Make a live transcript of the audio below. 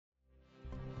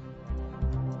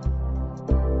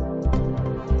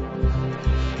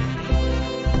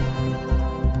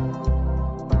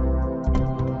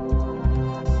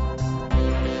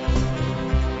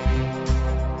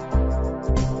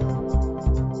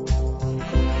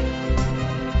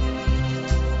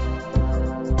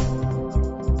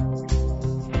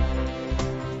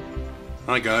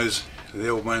Hi guys, the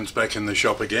old man's back in the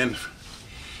shop again.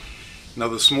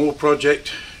 Another small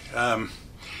project.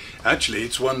 Actually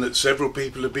it's one that several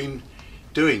people have been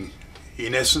doing.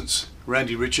 In essence,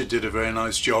 Randy Richard did a very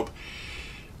nice job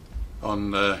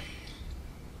on,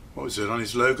 what was it, on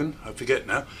his Logan? I forget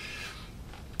now.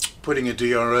 Putting a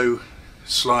DRO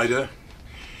slider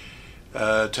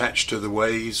attached to the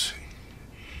ways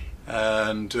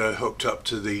and hooked up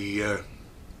to the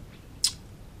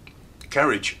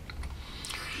carriage.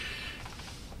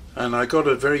 And I got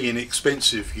a very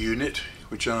inexpensive unit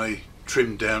which I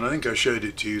trimmed down. I think I showed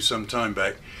it to you some time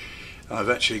back. I've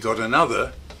actually got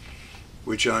another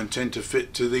which I intend to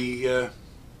fit to the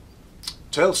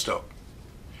tailstock,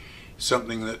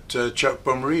 something that Chuck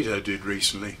Bomarito did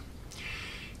recently.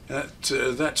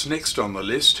 That's next on the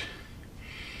list.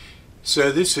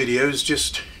 So this video is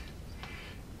just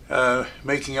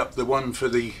making up the one for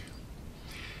the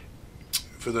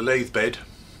lathe bed.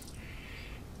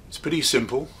 It's pretty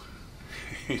simple.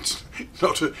 It's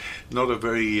not a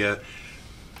very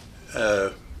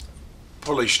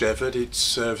polished effort.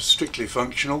 It's strictly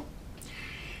functional,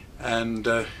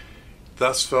 and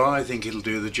thus far I think it'll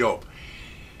do the job.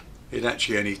 It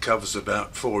actually only covers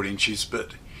about 4 inches,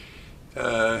 but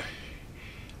I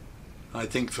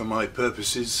think for my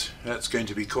purposes that's going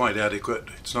to be quite adequate.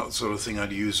 It's not the sort of thing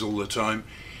I'd use all the time,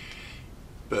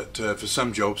 but for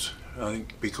some jobs I think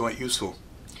it'd be quite useful.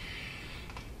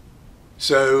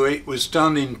 So it was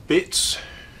done in bits.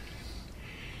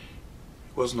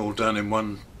 It wasn't all done in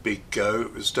one big go.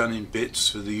 It was done in bits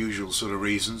for the usual sort of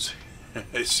reasons.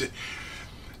 It's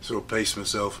sort of paced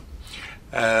myself.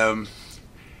 I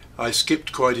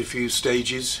skipped quite a few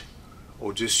stages,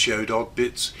 or just showed odd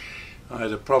bits. I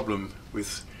had a problem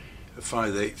with a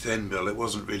 5/8 end mill. It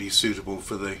wasn't really suitable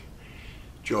for the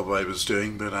job I was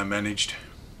doing, but I managed.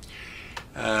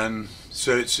 So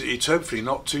it's hopefully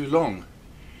not too long,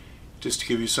 just to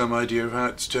give you some idea of how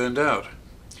it's turned out.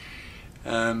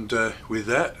 And with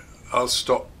that, I'll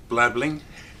stop blabbling,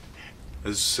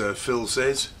 as Phil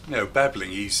says. No, babbling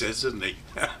he says, doesn't he?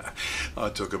 I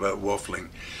talk about waffling.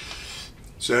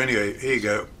 So anyway, here you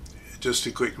go. Just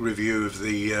a quick review of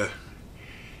the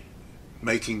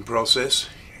making process,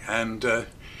 and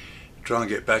try and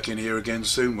get back in here again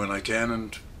soon when I can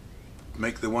and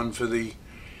make the one for the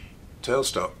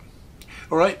tailstock.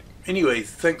 Alright, anyway,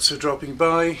 thanks for dropping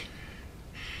by.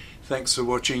 Thanks for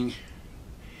watching.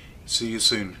 See you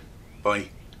soon. Bye.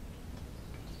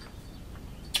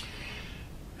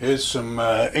 Here's some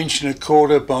 1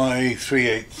 1/4" by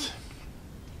 3/8.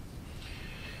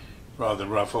 Rather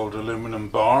rough old aluminum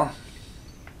bar.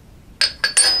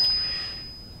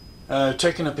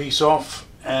 Taken a piece off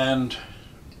and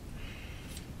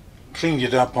cleaned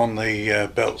it up on the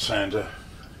belt sander.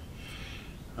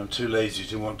 I'm too lazy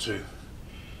to want to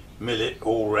mill it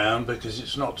all round because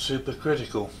it's not super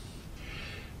critical.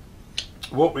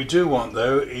 What we do want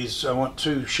though is I want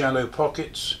 2 shallow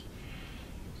pockets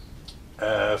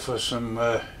for some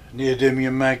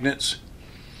neodymium magnets,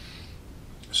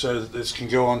 so that this can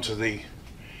go onto the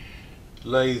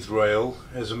lathe rail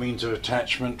as a means of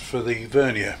attachment for the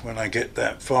vernier when I get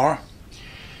that far.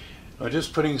 I'm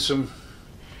just putting some,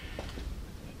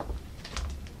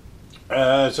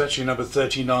 it's actually number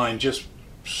 39, just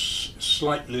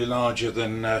slightly larger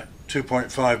than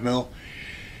 2.5mm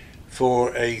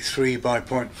for a 3 by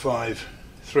 0.5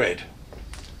 thread.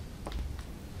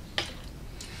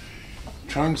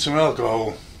 Trying some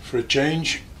alcohol for a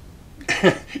change.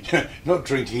 Not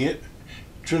drinking it,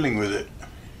 drilling with it.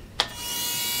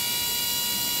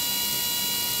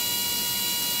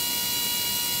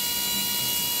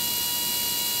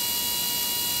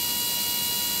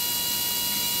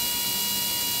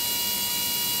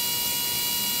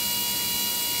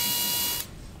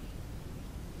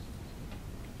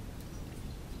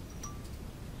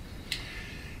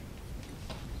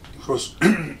 Of course,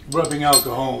 rubbing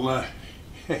alcohol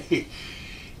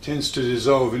tends to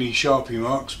dissolve any Sharpie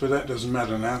marks, but that doesn't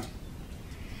matter now.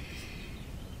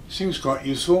 Seems quite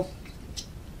useful.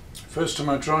 First time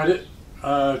I tried it,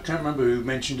 I can't remember who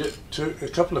mentioned it. A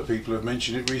couple of people have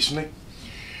mentioned it recently.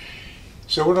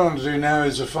 So what I'm going to do now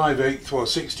is a 5/8 or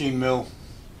 16mm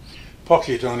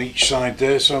pocket on each side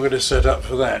there, so I'm going to set up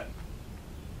for that.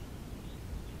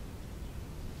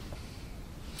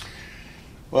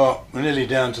 Well, we're nearly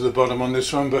down to the bottom on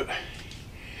this one, but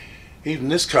even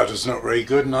this cutter's not very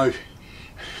good, and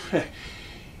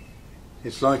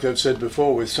it's like I've said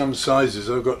before, with some sizes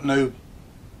I've got no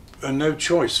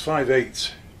choice.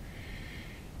 5/8.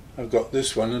 I've got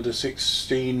this one at a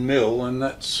 16mm, and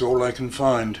that's all I can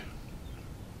find.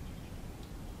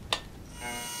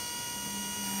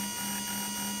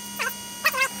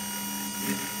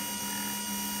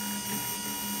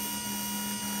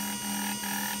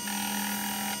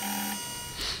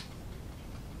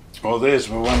 Well, there's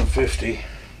my 150.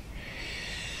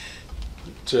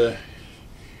 But,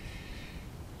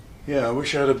 yeah, I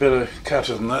wish I had a better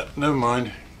cutter than that. Never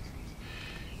mind.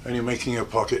 Only making a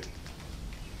pocket.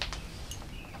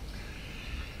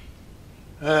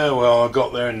 Well, I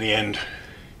got there in the end.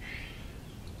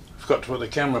 Forgot to put the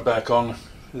camera back on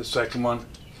for the second one.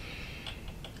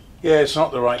 Yeah, it's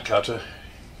not the right cutter.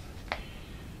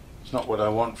 It's not what I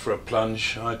want for a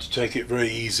plunge. I had to take it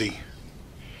very easy.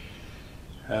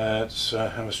 I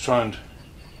was trying to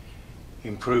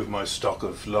improve my stock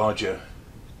of larger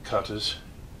cutters.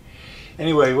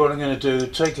 Anyway, what I'm going to do,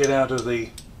 take it out of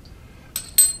the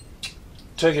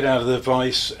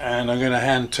vise, and I'm going to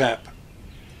hand tap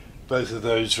both of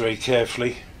those very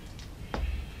carefully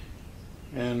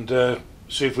and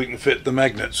see if we can fit the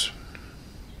magnets.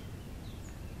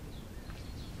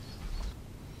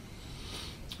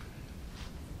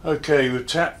 Okay, we've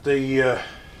tapped the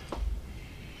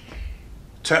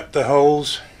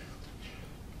holes.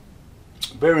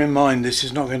 Bear in mind, this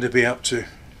is not going to be up to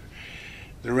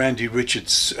the Randy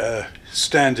Richards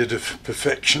standard of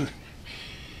perfection.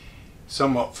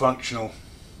 Somewhat functional,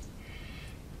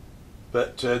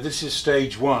 but this is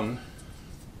stage one.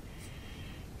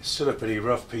 It's still a pretty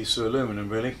rough piece of aluminum,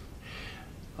 really.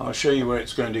 I'll show you where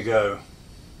it's going to go.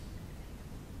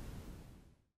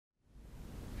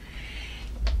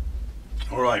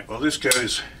 Alright, well this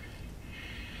goes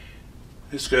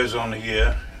on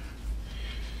here,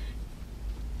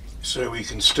 so we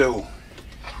can still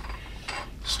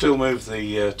move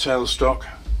the tailstock.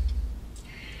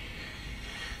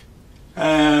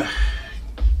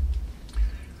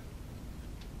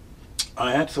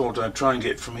 I had thought I'd try and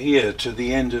get from here to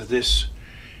the end of this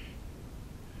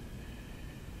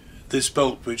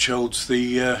bolt which holds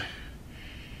the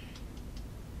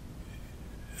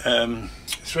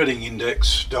threading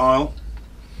index dial,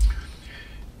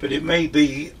 but it may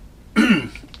be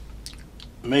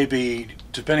maybe,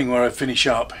 depending where I finish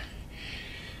up,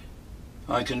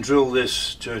 I can drill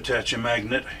this to attach a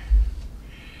magnet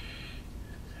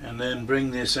and then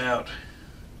bring this out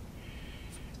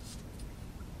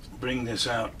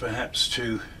perhaps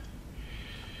to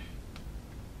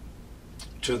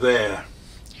there.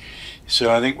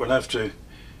 So I think we'll have to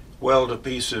weld a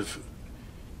piece of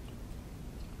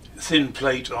thin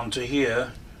plate onto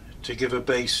here to give a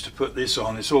base to put this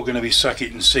on. It's all going to be suck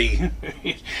it and see,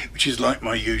 which is like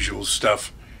my usual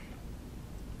stuff.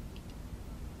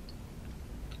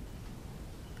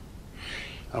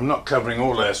 I'm not covering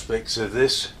all aspects of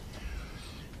this,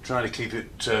 trying to keep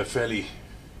it fairly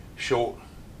short,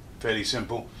 fairly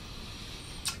simple.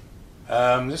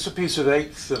 This is a piece of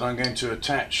 1/8 that I'm going to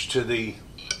attach to the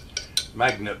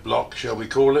magnet block, shall we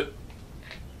call it.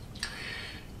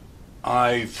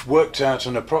 I've worked out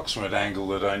an approximate angle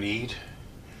that I need,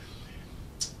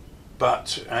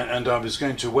 and I was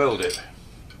going to weld it.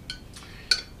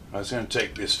 I was going to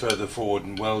take this further forward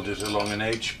and weld it along an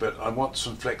edge, but I want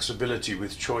some flexibility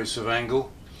with choice of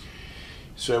angle.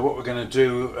 So what we're going to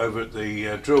do over at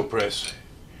the drill press,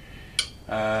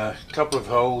 a couple of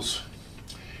holes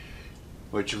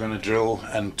which we're going to drill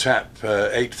and tap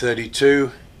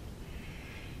 832,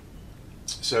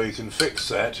 so you can fix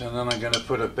that, and then I'm going to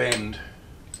put a bend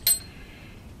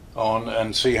on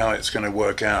and see how it's going to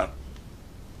work out.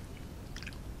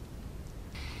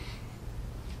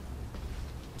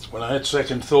 Well, I had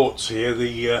second thoughts here.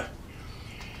 The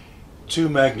two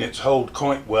magnets hold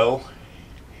quite well,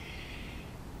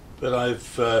 but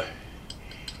I've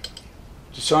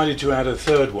decided to add a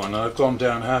third one. I've gone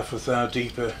down half a thou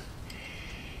deeper,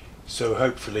 so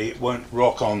hopefully it won't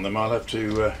rock on them. I'll have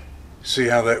to see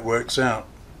how that works out.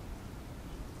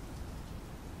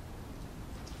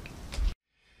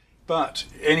 But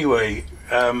anyway,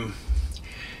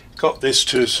 got this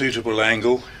to a suitable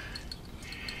angle,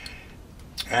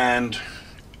 and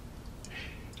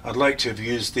I'd like to have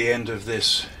used the end of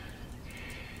this,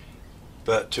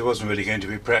 but it wasn't really going to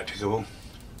be practicable.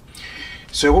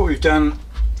 So what we've done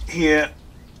here,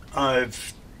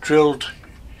 I've drilled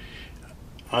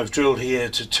here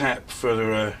to tap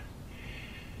for a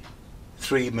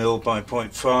 3mm by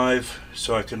 0.5,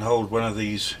 so I can hold one of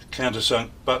these countersunk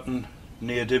button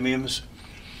neodymiums,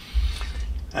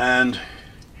 and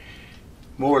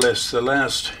more or less the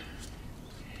last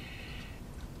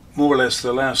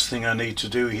thing I need to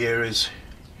do here is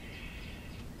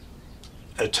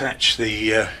attach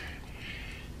the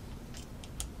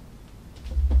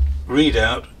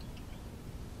readout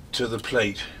to the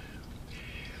plate,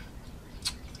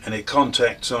 and it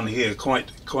contacts on here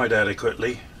quite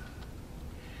adequately.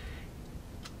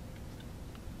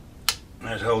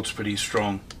 That holds pretty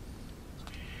strong.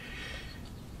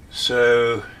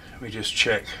 So let me just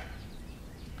check.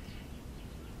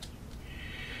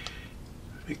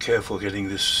 Be careful getting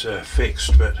this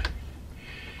fixed, but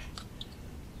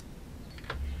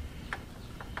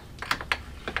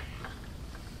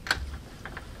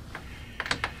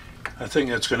I think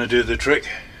that's going to do the trick.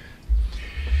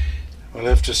 We'll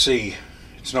have to see.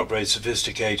 It's not very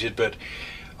sophisticated, but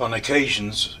on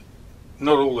occasions,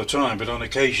 not all the time, but on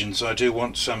occasions I do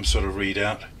want some sort of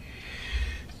readout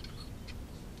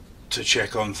to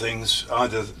check on things,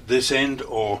 either this end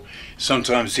or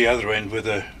sometimes the other end with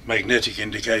a magnetic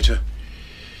indicator.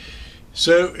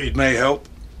 So it may help.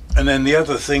 And then the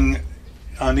other thing,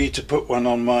 I need to put one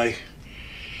on my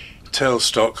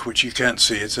tailstock, which you can't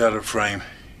see, it's out of frame.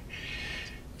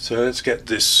 So let's get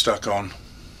this stuck on.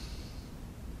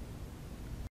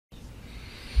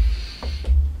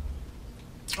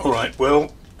 Alright,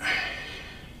 well,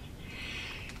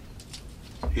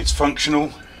 it's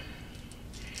functional.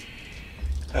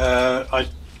 I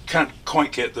can't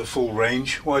quite get the full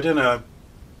range. Well, I don't know, I'm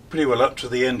pretty well up to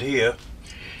the end here.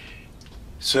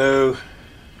 So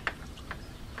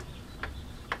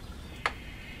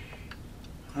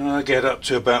I get up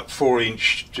to about 4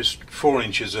 inch, just 4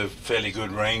 inches of fairly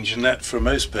good range, and that for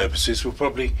most purposes will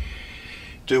probably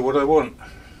do what I want.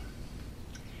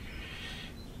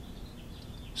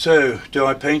 So, do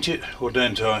I paint it or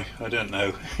don't I? I don't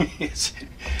know.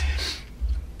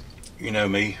 You know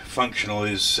me, functional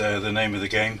is the name of the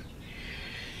game.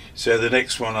 So the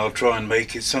next one I'll try and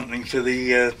make is something for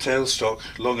the tailstock,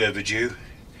 long overdue.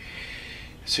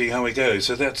 See how we go.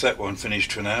 So that's that one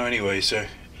finished for now anyway. So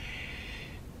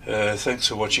thanks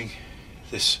for watching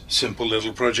this simple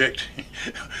little project,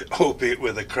 albeit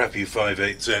with a crappy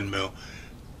 5/8 end mill.